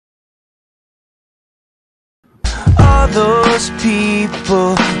all those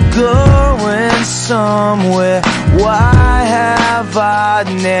people going somewhere. Why have I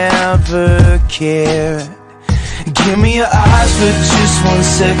never cared? Give me your eyes for just 1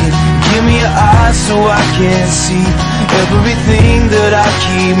 second. Give me your eyes so I can see everything that I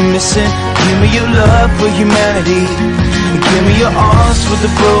keep missing. Give me your love for humanity. Give me your arms for the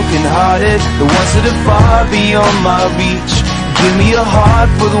broken hearted, the ones that are far beyond my reach. Give me your heart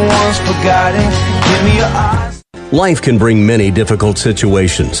for the ones forgotten. Give me your eyes. Life can bring many difficult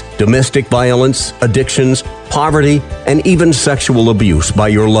situations: domestic violence, addictions, poverty, and even sexual abuse by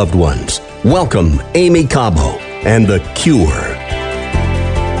your loved ones. Welcome, Aimee Cabo and The Cure.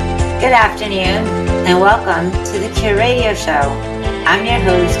 Good afternoon, and welcome to The Cure Radio Show. I'm your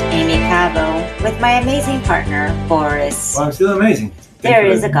host, Aimee Cabo, with my amazing partner, Boris. Well, I'm still amazing. There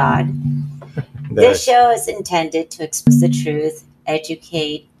is a God. This show is intended to expose the truth,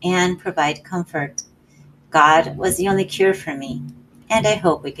 educate, and provide comfort. God was the only cure for me, and I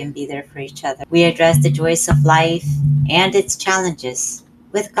hope we can be there for each other. We address the joys of life and its challenges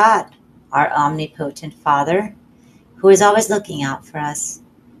with God, our omnipotent Father, who is always looking out for us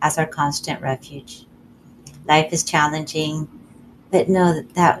as our constant refuge. Life is challenging, but know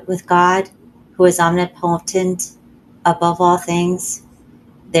that with God, who is omnipotent above all things,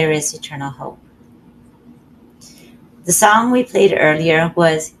 there is eternal hope. The song we played earlier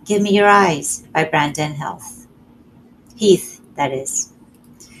was Give Me Your Eyes by Brandon Heath, that is.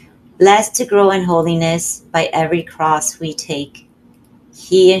 Blessed to grow in holiness by every cross we take.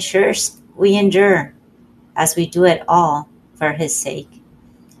 He ensures we endure as we do it all for his sake.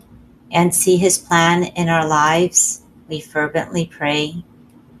 And see his plan in our lives, we fervently pray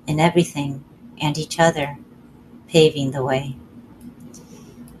in everything and each other, paving the way.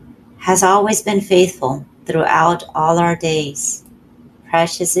 Has always been faithful throughout all our days.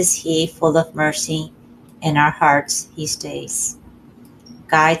 Precious is he, full of mercy, in our hearts he stays.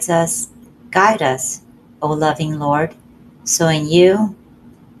 Guide us, O loving Lord, so in you,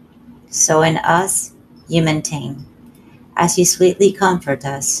 so in us, you maintain, as you sweetly comfort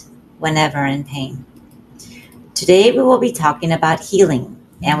us whenever in pain. Today we will be talking about healing,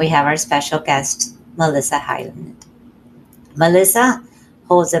 and we have our special guest, Melissa Hyland. Melissa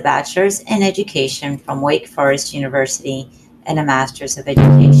holds a bachelor's in education from Wake Forest University and a master's of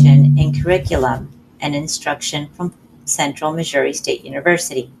education in curriculum and instruction from Central Missouri State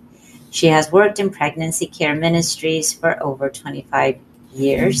University. She has worked in pregnancy care ministries for over 25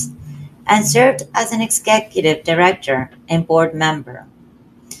 years and served as an executive director and board member.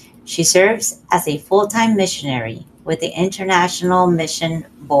 She serves as a full-time missionary with the International Mission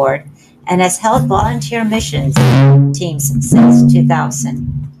Board and has held volunteer missions teams since 2000.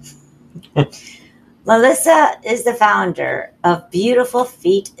 Melissa is the founder of Beautiful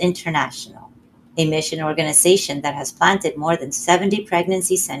Feet International, a mission organization that has planted more than 70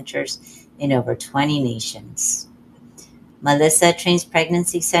 pregnancy centers in over 20 nations. Melissa trains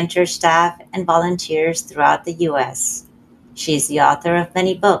pregnancy center staff and volunteers throughout the U.S. She is the author of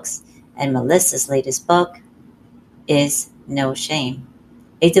many books, and Melissa's latest book is No Shame,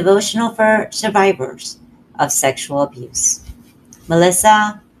 a devotional for survivors of sexual abuse.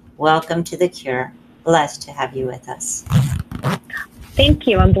 Melissa, welcome to The Cure. Blessed to have you with us. Thank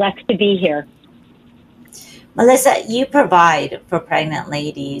you. I'm blessed to be here. Melissa, you provide for pregnant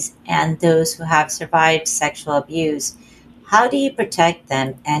ladies and those who have survived sexual abuse. How do you protect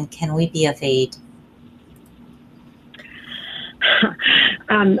them, and can we be of aid?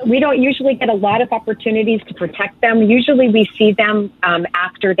 We don't usually get a lot of opportunities to protect them. Usually we see them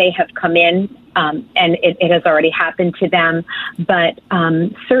after they have come in, and it has already happened to them. But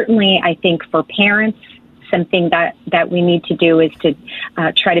certainly I think for parents, something that we need to do is to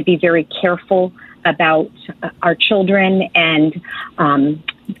try to be very careful about our children and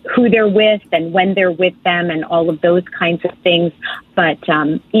who they're with and when they're with them and all of those kinds of things. But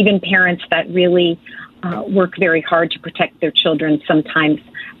even parents that really work very hard to protect their children, sometimes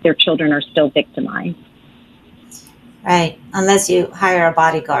their children are still victimized. Right, unless you hire a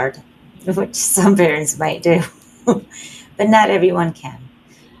bodyguard, which some parents might do, but not everyone can.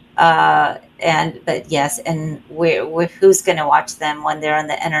 But yes, and who's going to watch them when they're on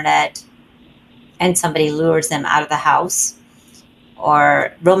the internet and somebody lures them out of the house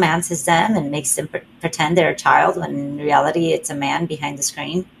or romances them and makes them pretend they're a child when in reality it's a man behind the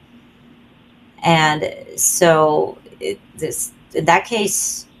screen? And so in that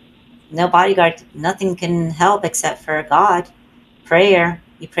case, no bodyguard, nothing can help except for God. Prayer,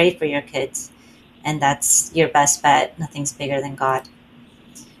 you pray for your kids, and that's your best bet. Nothing's bigger than God.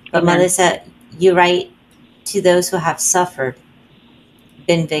 But Amen. Melissa, you write to those who have suffered,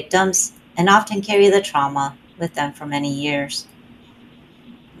 been victims, and often carry the trauma with them for many years.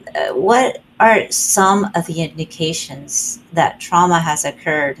 What are some of the indications that trauma has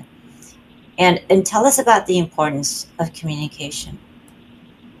occurred? And tell us about the importance of communication.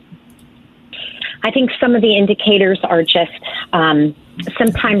 I think some of the indicators are just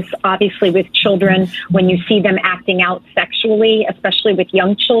sometimes, obviously, with children, when you see them acting out sexually, especially with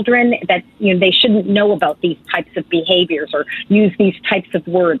young children, that they shouldn't know about these types of behaviors or use these types of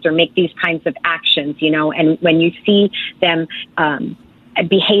words or make these kinds of actions. And when you see them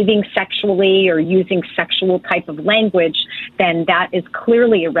behaving sexually or using sexual type of language, then that is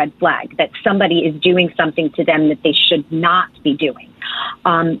clearly a red flag that somebody is doing something to them that they should not be doing.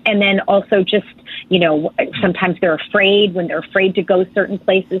 And then also just, sometimes they're afraid when they're afraid to go certain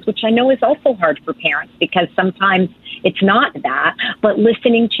places, which I know is also hard for parents because sometimes it's not that, but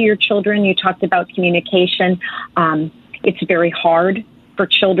listening to your children, you talked about communication. It's very hard for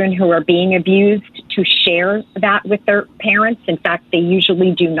children who are being abused to share that with their parents. In fact, they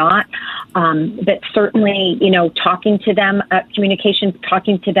usually do not. But certainly, talking to them, communication,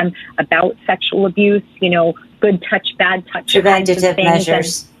 talking to them about sexual abuse, good touch, bad touch. Preventative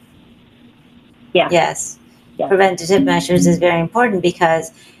measures. Yes. Preventative measures is very important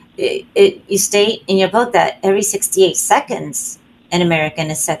because you state in your book that every 68 seconds an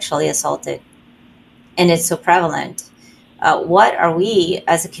American is sexually assaulted. And it's so prevalent. What are we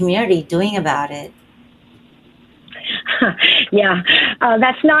as a community doing about it?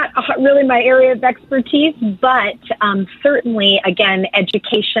 That's not really my area of expertise, but certainly, again,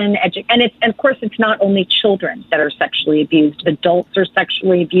 education, and of course, it's not only children that are sexually abused; adults are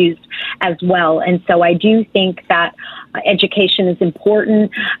sexually abused as well. And so, I do think that education is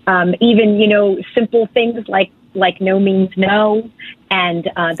important. Even simple things like no means no, and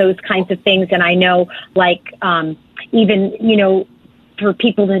those kinds of things. And I know, even for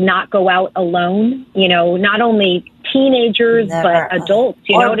people to not go out alone, not only teenagers, but adults,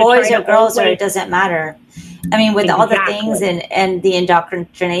 or boys or girls, or it doesn't matter. I mean, with all the things and the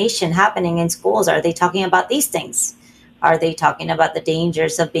indoctrination happening in schools, are they talking about these things? Are they talking about the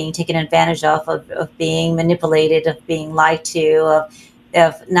dangers of being taken advantage of being manipulated, of being lied to,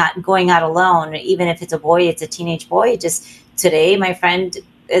 of not going out alone? Even if it's a boy, it's a teenage boy. Just today, my friend,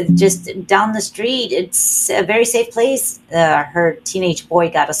 just down the street, it's a very safe place. Her teenage boy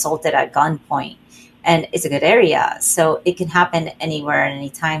got assaulted at gunpoint, and it's a good area. So it can happen anywhere at any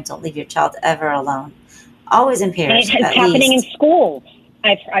time. Don't leave your child ever alone. Always in pairs. And it's happening in schools.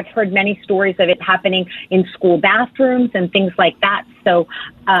 I've heard many stories of it happening in school bathrooms and things like that. So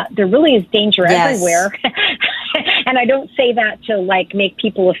there really is danger everywhere. And I don't say that to make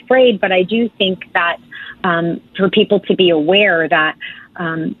people afraid, but I do think that for people to be aware that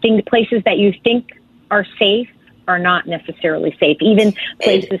places that you think are safe are not necessarily safe. Even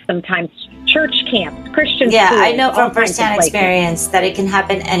places sometimes, church camps, Christian schools. I know from firsthand experience that it can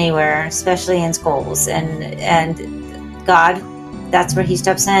happen anywhere, especially in schools. And God, that's where He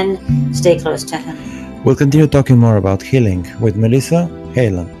steps in. Stay close to Him. We'll continue talking more about healing with Melissa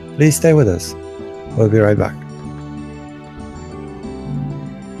Halen. Please stay with us. We'll be right back.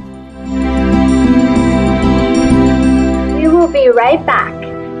 We will be right back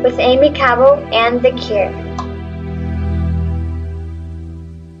with Aimee Cabo and The Cure.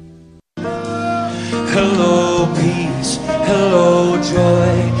 Hello peace, hello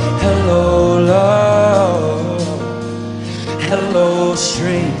joy, hello love, hello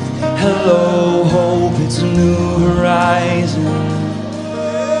strength, hello hope, it's a new horizon.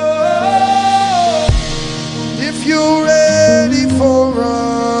 If you're ready for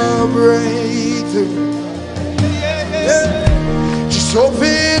a breakthrough, just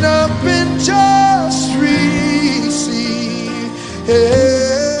open up and just receive.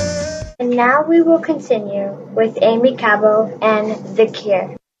 And now we will continue with Aimee Cabo and The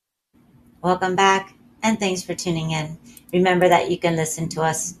Cure. Welcome back, and thanks for tuning in. Remember that you can listen to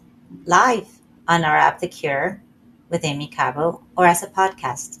us live on our app, The Cure, with Aimee Cabo, or as a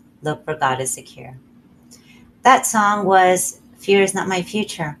podcast, look for God is The Cure. That song was Fear Is Not My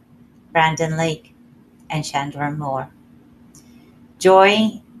Future, Brandon Lake and Chandler Moore.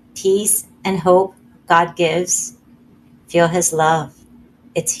 Joy, peace, and hope God gives. Feel His love.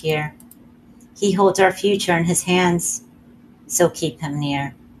 It's here. He holds our future in His hands, so keep Him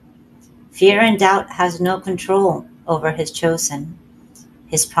near. Fear and doubt has no control over His chosen.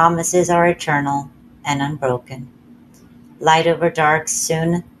 His promises are eternal and unbroken. Light over dark,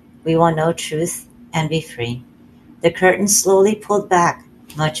 soon we will know truth and be free. The curtain slowly pulled back,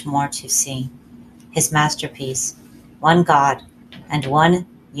 much more to see. His masterpiece, one God and one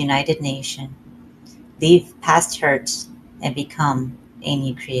united nation. Leave past hurts and become a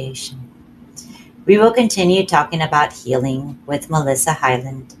new creation. We will continue talking about healing with Melissa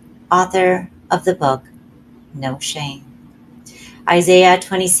Hyland, author of the book, No Shame. Isaiah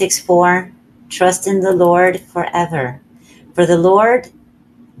 26:4, trust in the Lord forever, for the Lord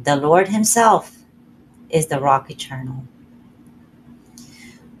himself, is the rock eternal.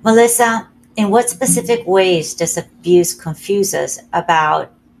 Melissa, in what specific ways does abuse confuse us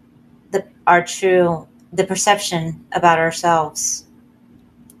about the perception about ourselves?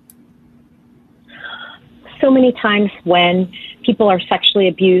 So many times when people are sexually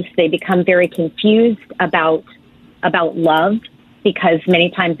abused, they become very confused about love, because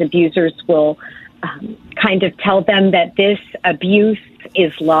many times abusers will kind of tell them that this abuse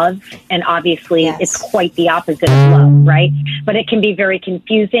is love, and obviously it's quite the opposite of love, right? But it can be very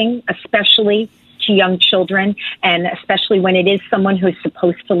confusing, especially to young children, and especially when it is someone who's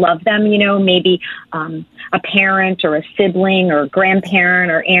supposed to love them, maybe a parent or a sibling or a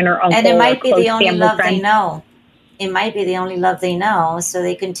grandparent or aunt or uncle. And it might be the only love friend. they know. It might be the only love they know, so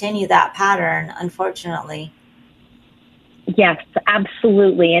they continue that pattern, unfortunately. Yes,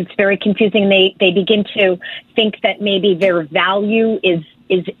 absolutely. It's very confusing. They begin to think that maybe their value is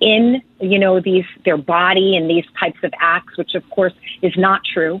in, their body and these types of acts, which of course is not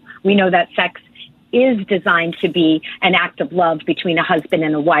true. We know that sex is designed to be an act of love between a husband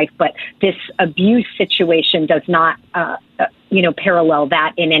and a wife, but this abuse situation does not, parallel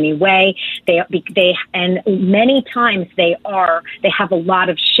that in any way. And many times they have a lot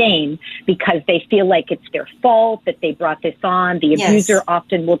of shame because they feel like it's their fault that they brought this on. The abuser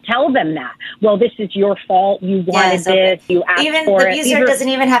often will tell them that, well, this is your fault. You wanted this. You asked even for it. The abuser doesn't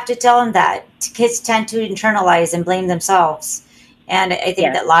even have to tell them that. Kids tend to internalize and blame themselves. And I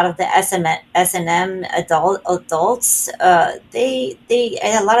think that a lot of the S&M adults, a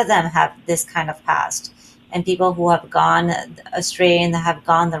lot of them have this kind of past, and people who have gone astray and have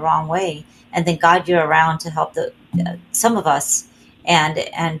gone the wrong way. And then God, you're around to help some of us and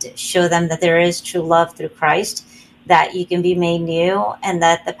show them that there is true love through Christ, that you can be made new, and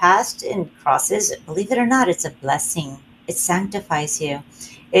that the past and crosses, believe it or not, it's a blessing. It sanctifies you.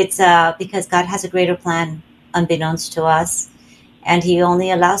 It's because God has a greater plan unbeknownst to us. And he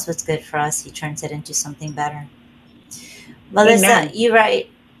only allows what's good for us. He turns it into something better. Melissa, Amen. You're right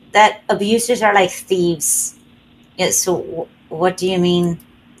that abusers are like thieves. Yeah, so what do you mean?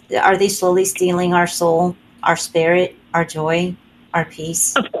 Are they slowly stealing our soul, our spirit, our joy, our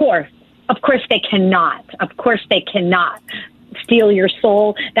peace? Of course they cannot. Of course they cannot steal your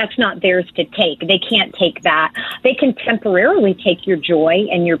soul. That's not theirs to take. They can't take that. They can temporarily take your joy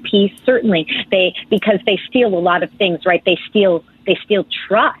and your peace, certainly. Because they steal a lot of things, right? They steal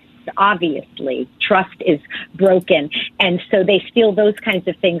trust. Obviously, trust is broken. And so they steal those kinds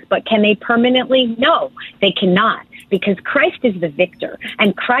of things. But can they permanently? No, they cannot, because Christ is the victor.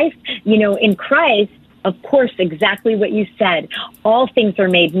 And Christ, in Christ, of course, exactly what you said, all things are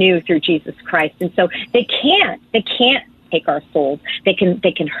made new through Jesus Christ. And so they can't take our souls. They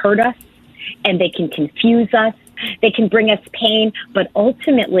can hurt us, and they can confuse us. They can bring us pain, but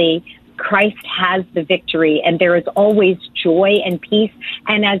ultimately Christ has the victory, and there is always joy and peace.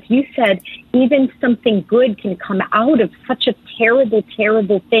 And as you said, even something good can come out of such a terrible,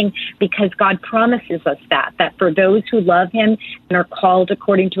 terrible thing, because God promises us that for those who love him and are called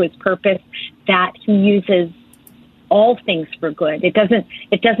according to his purpose, that he uses all things for good. It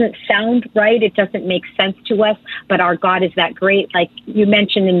doesn't sound right. It doesn't make sense to us, but our God is that great. Like you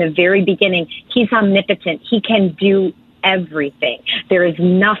mentioned in the very beginning, he's omnipotent. He can do everything. There is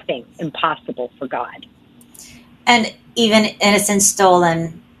nothing impossible for God. And even innocence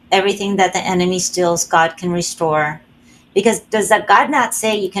stolen, everything that the enemy steals, God can restore. Because does that God not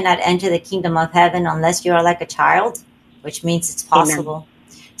say you cannot enter the kingdom of heaven unless you are like a child? Which means it's possible. Amen.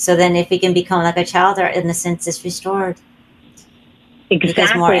 So then if we can become like a child, our innocence is restored. Exactly.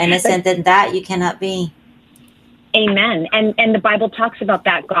 Because more innocent than that, you cannot be. Amen. And the Bible talks about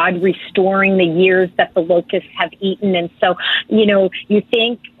that, God restoring the years that the locusts have eaten. And so, you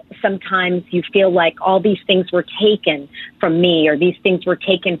think sometimes you feel like all these things were taken from me, or these things were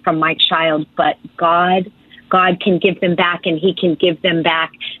taken from my child, but God can give them back, and he can give them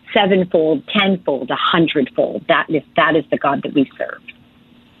back sevenfold, tenfold, 100-fold. That is the God that we serve.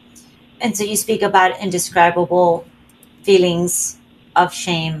 And so you speak about indescribable feelings of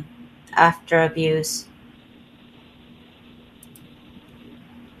shame after abuse.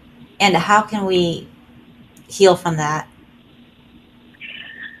 And how can we heal from that?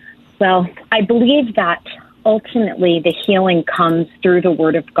 Well, I believe that ultimately the healing comes through the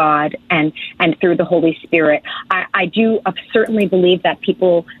Word of God and through the Holy Spirit. I I do certainly believe that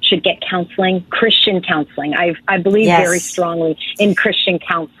people should get counseling, Christian counseling. I believe very strongly in Christian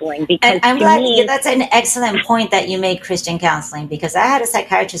counseling, because and I'm glad that's an excellent point that you made, Christian counseling, because I had a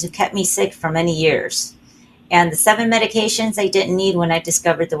psychiatrist who kept me sick for many years. And the 7 medications I didn't need when I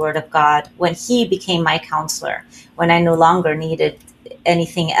discovered the Word of God, when he became my counselor, when I no longer needed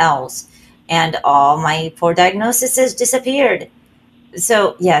anything else. And all my poor diagnoses disappeared.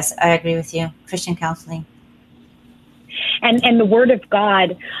 So, yes, I agree with you. Christian counseling. And the Word of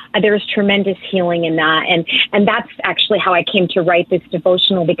God, there's tremendous healing in that. And that's actually how I came to write this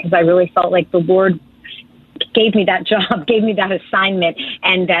devotional, because I really felt like the Lord gave me that job, gave me that assignment,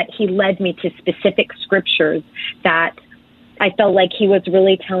 and that he led me to specific scriptures that I felt like he was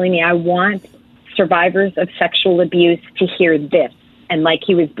really telling me, I want survivors of sexual abuse to hear this. And like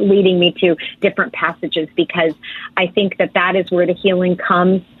he was leading me to different passages, because I think that is where the healing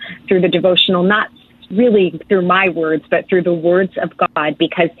comes, through the devotional, not really through my words, but through the words of God,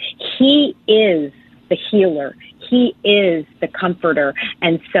 because he is the healer. He is the comforter.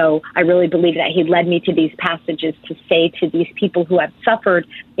 And so I really believe that he led me to these passages to say to these people who have suffered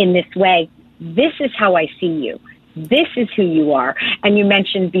in this way, this is how I see you. This is who you are. And you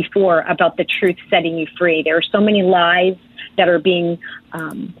mentioned before about the truth setting you free. There are so many lies that are being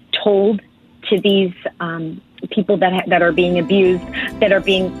told to these people that are being abused, that are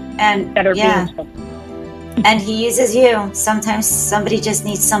being told. And he uses you. Sometimes somebody just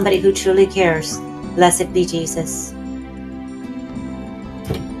needs somebody who truly cares. Blessed be Jesus.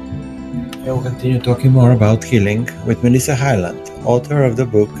 I will continue talking more about healing with Melissa Hyland, author of the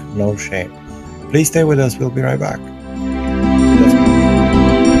book No Shame. Please stay with us. We'll be right back.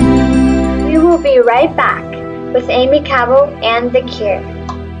 We will be right back with Aimee Cabo and The Cure.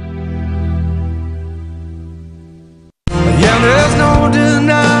 Yeah, there's no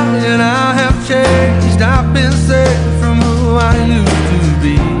denying I have changed. I've been saved from who I used to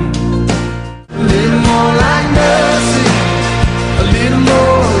be. A little more like mercy, a little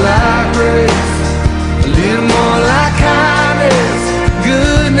more like grace, a little more like kindness,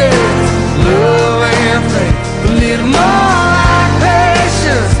 goodness, love and faith. A little more like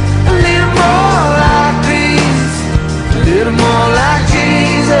patience, a little more like peace, a little more like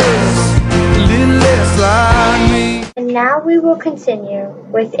Jesus, a little less like me. And now we will continue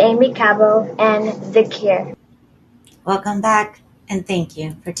with Aimee Cabo and The Cure. Welcome back, and thank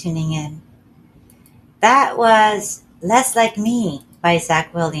you for tuning in. That was Less Like Me by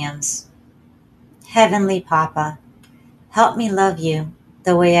Zach Williams. Heavenly Papa, help me love you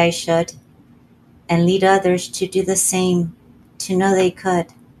the way I should, and lead others to do the same, to know they could.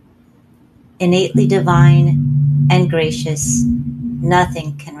 Innately divine and gracious,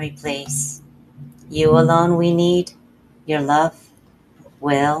 nothing can replace. You alone we need, your love,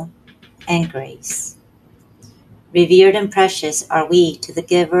 will, and grace. Revered and precious are we to the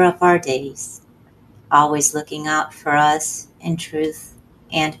giver of our days, always looking out for us in truth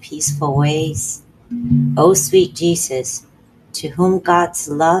and peaceful ways. O sweet Jesus, to whom God's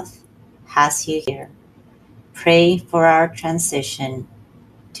love has you here, pray for our transition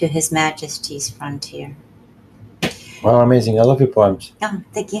to His Majesty's frontier. Wow, amazing. I love your poems. Oh,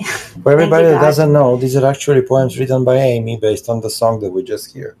 thank you. For everybody that doesn't know, these are actually poems written by Aimee based on the song that we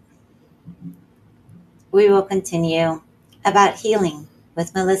just heard. We will continue about healing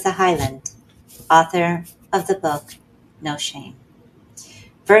with Melissa Hyland, author of the book No Shame.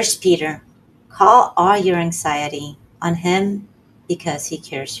 1 Peter, call all your anxiety on Him because He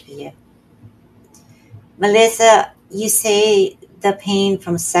cares for you. Melissa, you say the pain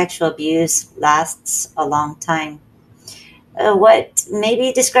from sexual abuse lasts a long time. What may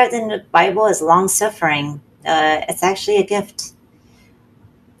be described in the Bible as long-suffering, it's actually a gift.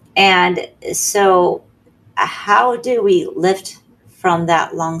 And so how do we lift from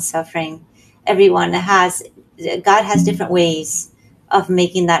that long-suffering? God has different ways of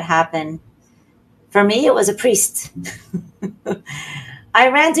making that happen. For me, it was a priest. I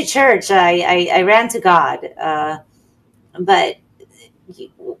ran to church. I ran to God. But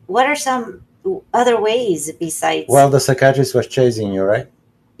what are some other ways besides? Well, the psychiatrist was chasing you, right?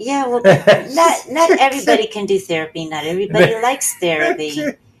 Yeah, well, not everybody can do therapy. Not everybody likes therapy.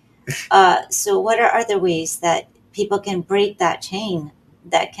 So what are other ways that people can break that chain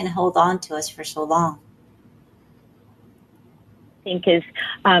that can hold on to us for so long? I think is,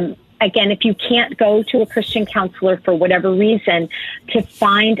 again, if you can't go to a Christian counselor for whatever reason, to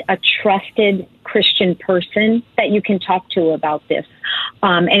find a trusted Christian person that you can talk to about this.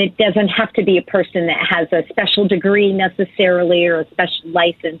 And it doesn't have to be a person that has a special degree necessarily or a special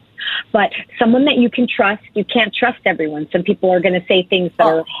license, but someone that you can trust. You can't trust everyone. Some people are going to say things that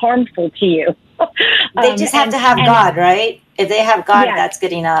are harmful to you. They just have to have God, right? If they have God, Yes. that's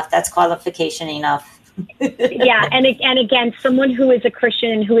good enough. That's qualification enough. Yeah, and again, someone who is a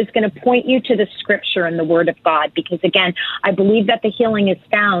Christian who is going to point you to the Scripture and the Word of God, because again, I believe that the healing is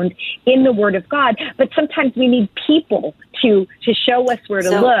found in the Word of God. But sometimes we need people to show us where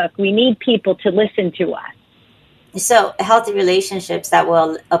to look. We need people to listen to us. So healthy relationships that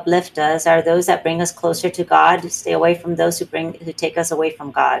will uplift us are those that bring us closer to God. Stay away from those who take us away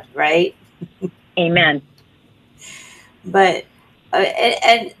from God, right? Amen. But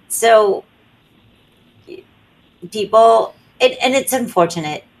and so people, and it's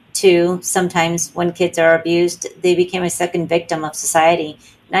unfortunate too, sometimes when kids are abused, they become a second victim of society,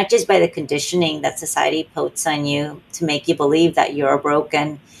 not just by the conditioning that society puts on you to make you believe that you're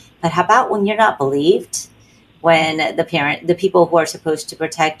broken, but how about when you're not believed? When the people who are supposed to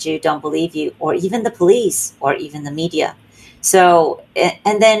protect you don't believe you, or even the police, or even the media. So,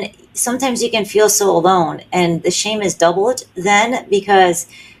 and then sometimes you can feel so alone, and the shame is doubled then, because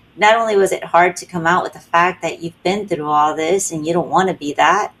not only was it hard to come out with the fact that you've been through all this and you don't want to be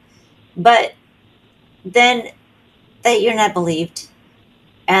that, but then that you're not believed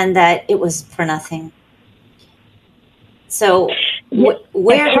and that it was for nothing. So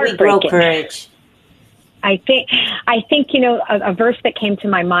where do we grow courage? I think a verse that came to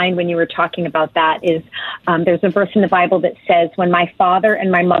my mind when you were talking about that is there's a verse in the Bible that says, "When my father and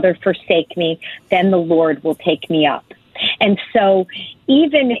my mother forsake me, then the Lord will take me up." And so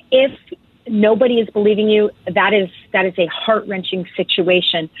even if nobody is believing you, that is a heart-wrenching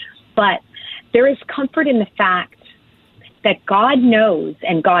situation. But there is comfort in the fact that God knows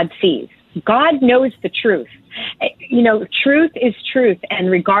and God sees. God knows the truth. Truth is truth. And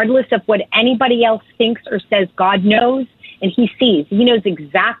regardless of what anybody else thinks or says, God knows and he sees. He knows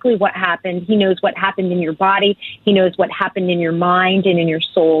exactly what happened. He knows what happened in your body. He knows what happened in your mind and in your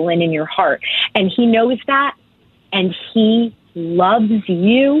soul and in your heart. And he knows that. And he loves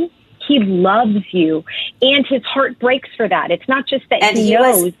you. He loves you. And his heart breaks for that. It's not just that he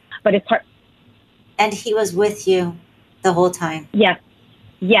knows, but his heart. And he was with you the whole time. Yes.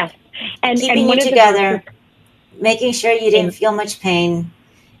 Yes. And keeping you together, making sure you didn't feel much pain,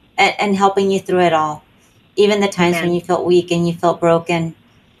 and helping you through it all. Even the times when you felt weak and you felt broken,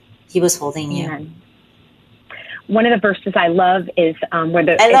 he was holding you. Amen. One of the verses I love is where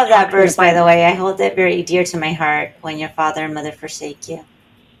the... I love that verse, by the way. I hold it very dear to my heart, when your father and mother forsake you.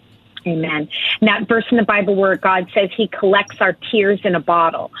 Amen. And that verse in the Bible where God says he collects our tears in a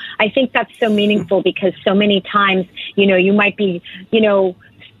bottle. I think that's so meaningful because so many times, you might be,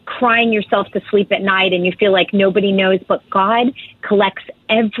 crying yourself to sleep at night and you feel like nobody knows, but God collects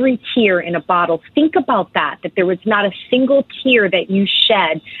every tear in a bottle. Think about that there was not a single tear that you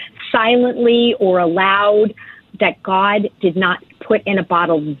shed silently or aloud that God did not put in a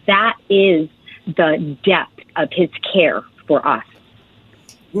bottle. That is the depth of his care for us.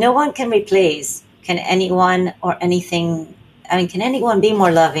 No one can replace. Can anyone or anything, can anyone be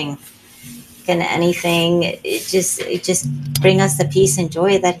more loving? Can anything, it just bring us the peace and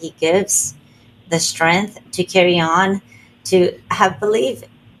joy that he gives, the strength to carry on, to have belief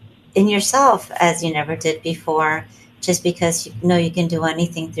in yourself as you never did before, just because you know you can do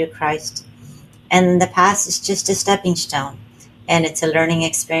anything through Christ. And the past is just a stepping stone, and it's a learning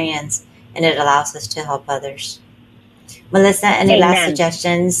experience, and it allows us to help others. Melissa, any last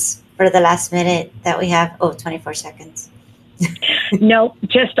suggestions for the last minute that we have? 24 seconds. No,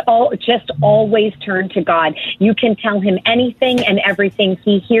 just always turn to God. You can tell him anything and everything.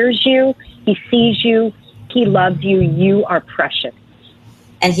 He hears you. He sees you. He loves you. You are precious.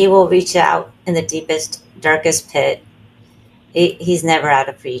 And he will reach out in the deepest, darkest pit. He's never out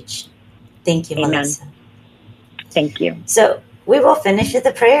of reach. Thank you, Amen. Melissa. Thank you. So we will finish with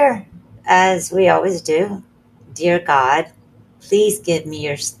a prayer, as we always do. Dear God, please give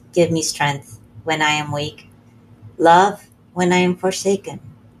me strength when I am weak, love when I am forsaken,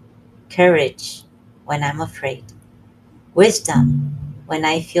 courage when I'm afraid, wisdom when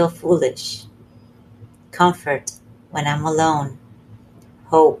I feel foolish, comfort when I'm alone,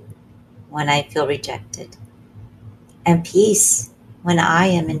 hope when I feel rejected, and peace when I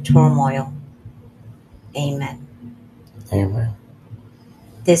am in turmoil. Amen. Amen.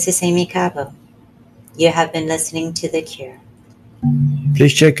 This is Amy Cabo. You have been listening to The Cure.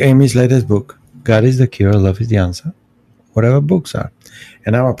 Please check Amy's latest book, God is the Cure, Love is the Answer, whatever books are,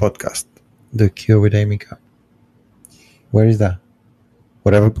 and our podcast, The Cure with Amy Cabo. Where is that?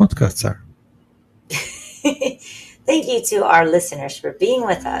 Whatever podcasts are. Thank you to our listeners for being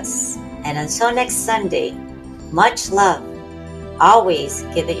with us. And until next Sunday, much love. Always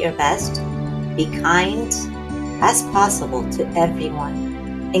give it your best. Be kind as possible to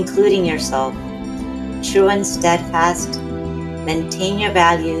everyone, including yourself. true and steadfast, maintain your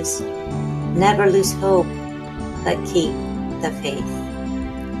values, never lose hope, but keep the faith.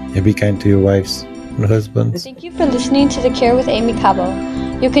 And be kind to your wives and husbands. Thank you for listening to The Cure with Amy Cabo.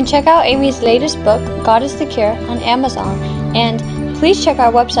 You can check out Amy's latest book, God is the Cure, on Amazon, and please check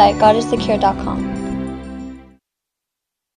our website, godisthecure.com.